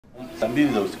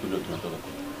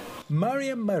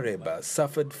Mariam Mareba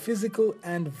suffered physical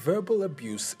and verbal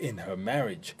abuse in her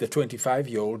marriage. The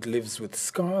 25-year-old lives with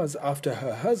scars after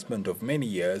her husband of many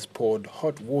years poured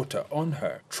hot water on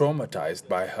her. Traumatized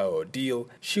by her ordeal,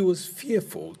 she was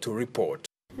fearful to report.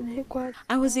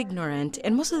 I was ignorant,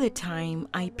 and most of the time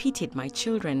I pitied my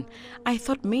children. I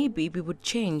thought maybe we would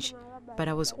change, but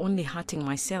I was only hurting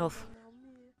myself.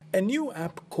 A new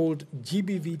app called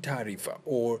GBV Tarifa,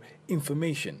 or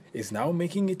Information, is now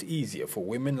making it easier for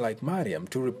women like Mariam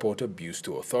to report abuse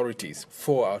to authorities.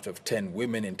 4 out of 10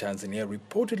 women in Tanzania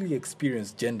reportedly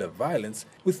experience gender violence,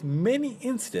 with many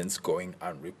incidents going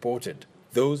unreported.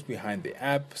 Those behind the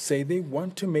app say they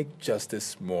want to make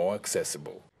justice more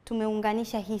accessible.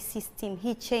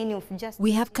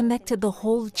 We have connected the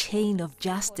whole chain of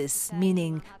justice,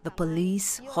 meaning the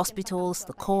police, hospitals,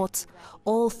 the courts,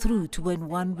 all through to when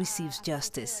one receives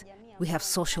justice. We have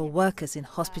social workers in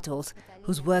hospitals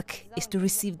whose work is to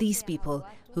receive these people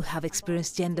who have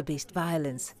experienced gender-based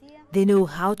violence. They know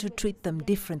how to treat them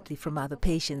differently from other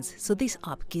patients, so this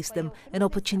app gives them an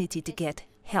opportunity to get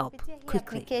help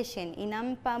quickly.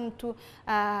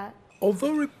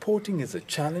 Although reporting is a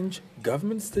challenge,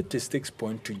 government statistics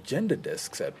point to gender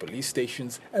desks at police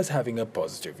stations as having a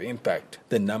positive impact.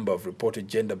 The number of reported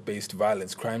gender-based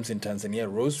violence crimes in Tanzania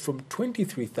rose from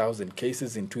 23,000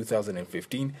 cases in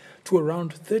 2015 to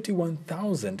around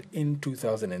 31,000 in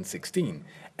 2016,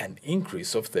 an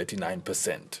increase of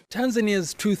 39%.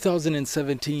 Tanzania's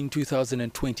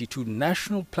 2017-2022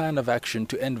 National Plan of Action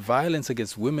to End Violence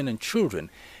Against Women and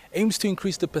Children aims to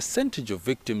increase the percentage of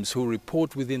victims who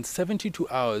report within 72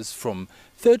 hours from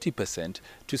 30%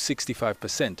 to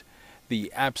 65%.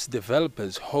 The app's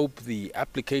developers hope the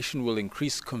application will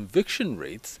increase conviction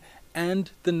rates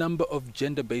and the number of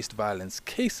gender-based violence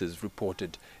cases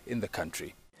reported in the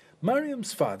country.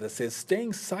 Mariam's father says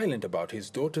staying silent about his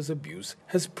daughter's abuse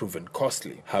has proven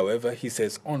costly. However, he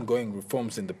says ongoing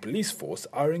reforms in the police force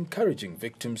are encouraging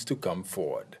victims to come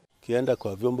forward. If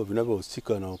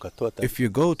you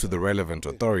go to the relevant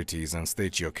authorities and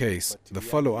state your case, the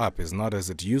follow-up is not as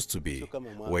it used to be,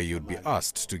 where you'd be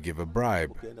asked to give a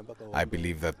bribe. I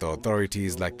believe that the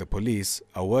authorities, like the police,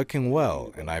 are working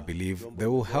well, and I believe they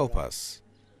will help us.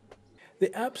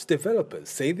 The app's developers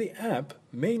say the app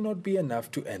may not be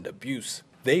enough to end abuse.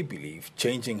 They believe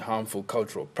changing harmful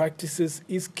cultural practices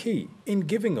is key in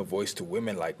giving a voice to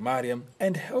women like Mariam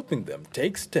and helping them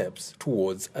take steps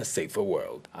towards a safer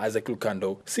world.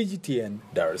 Lukando, CGTN,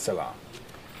 Dar es Salaam.